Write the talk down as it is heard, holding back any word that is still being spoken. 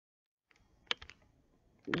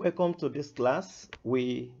Welcome to this class.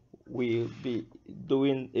 We will be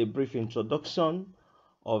doing a brief introduction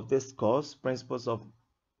of this course, Principles of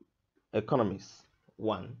Economics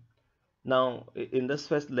 1. Now, in this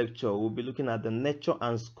first lecture, we'll be looking at the nature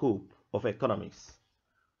and scope of economics.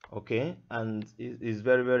 Okay, and it is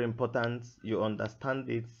very, very important you understand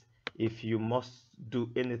it if you must do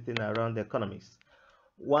anything around economics.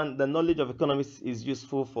 One, the knowledge of economics is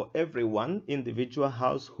useful for everyone, individual,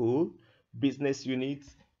 household, business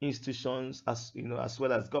units, institutions, as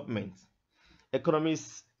well as government.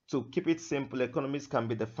 Economics, to keep it simple, economics can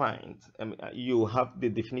be defined. You have the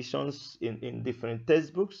definitions in different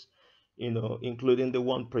textbooks, including the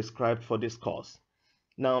one prescribed for this course.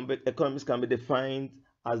 Now, but economics can be defined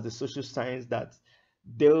as the social science that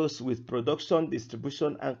deals with production,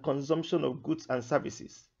 distribution, and consumption of goods and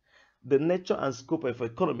services. The nature and scope of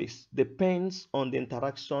economics depends on the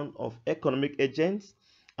interaction of economic agents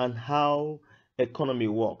and how economy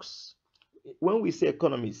works. When we say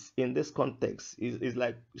economies in this context, is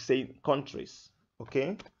like saying countries.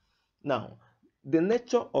 Okay. Now, the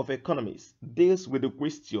nature of economics deals with the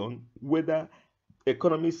question whether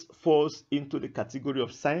economics falls into the category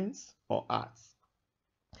of science or arts.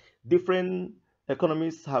 Different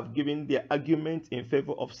economists have given their argument in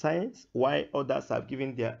favor of science, while others have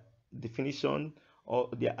given their definition or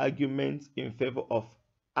their argument in favor of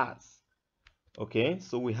arts. Okay,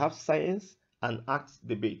 so we have science and arts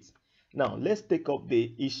debate. Now, let's take up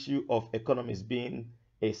the issue of economics being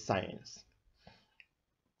a science.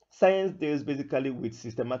 Science deals basically with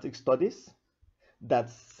systematic studies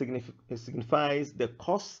that signifies the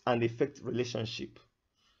cause and effect relationship.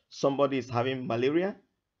 Somebody is having malaria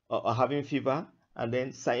or having fever, and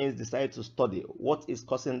then science decides to study what is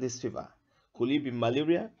causing this fever. Could it be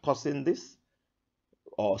malaria causing this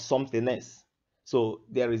or something else? So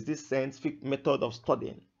there is this scientific method of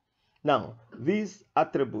studying. Now, these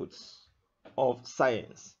attributes of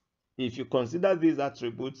science, if you consider these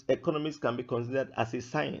attributes, economics can be considered as a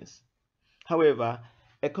science. However,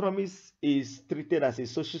 economics is treated as a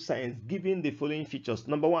social science given the following features.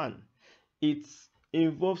 Number one, it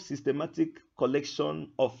involves systematic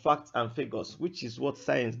collection of facts and figures, which is what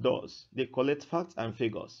science does. They collect facts and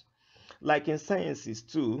figures. Like in sciences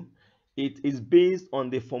too, it is based on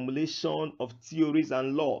the formulation of theories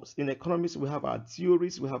and laws. In economics, we have our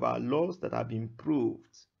theories, we have our laws that have been proved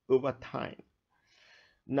over time.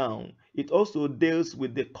 Now, it also deals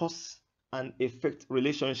with the cause and effect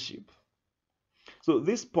relationship. So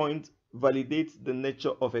this point validates the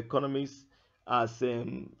nature of economics as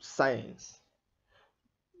science.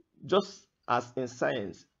 Just as in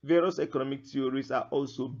science, various economic theories are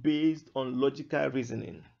also based on logical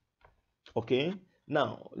reasoning. Okay,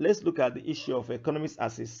 now let's look at the issue of economics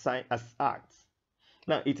as art.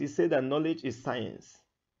 Now, it is said that knowledge is science,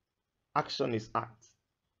 action is art.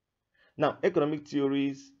 Now, economic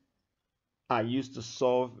theories are used to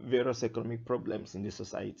solve various economic problems in the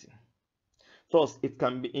society. Thus, it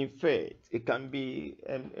can be inferred, it can be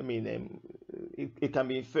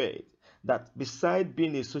inferred that beside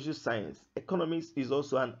being a social science, economics is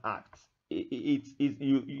also an art. It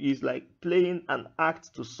is like playing an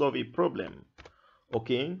act to solve a problem.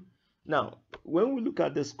 Okay, now when we look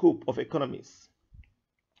at the scope of economics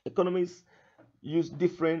use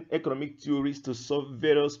different economic theories to solve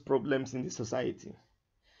various problems in the society.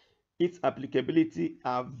 Its applicability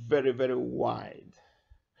are very, very wide,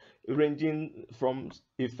 ranging from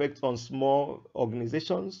effects on small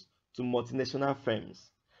organizations to multinational firms.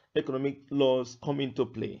 Economic laws come into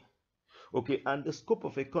play. Okay, and the scope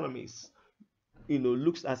of economics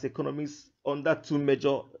looks at economics under two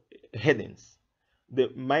major headings: the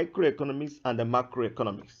microeconomics and the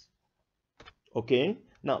macroeconomics. Okay,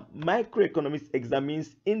 now microeconomics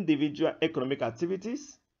examines individual economic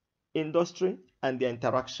activities, industry, and their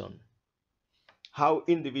interaction. How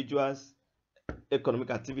individuals' economic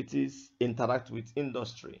activities interact with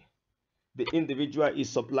industry. The individual is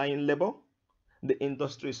supplying labor, the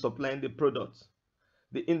industry is supplying the product.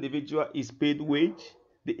 The individual is paid wage,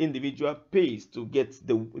 the individual pays to get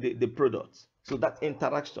the product. So that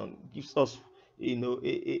interaction gives us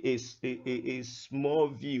a small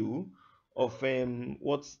view of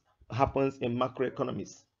what happens in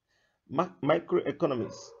macroeconomics.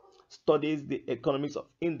 Microeconomics studies the economics of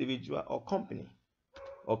individual or company.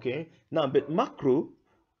 Okay, now but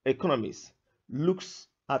macroeconomics looks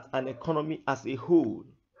at an economy as a whole,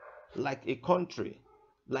 like a country,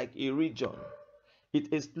 like a region.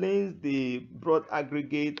 It explains the broad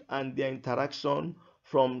aggregate and their interaction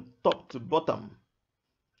from top to bottom.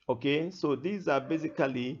 Okay, so these are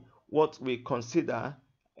basically what we consider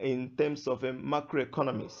in terms of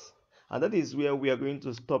macroeconomics. And that is where we are going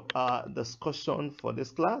to stop our discussion for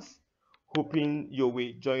this class, hoping you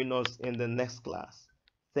will join us in the next class.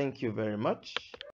 Thank you very much.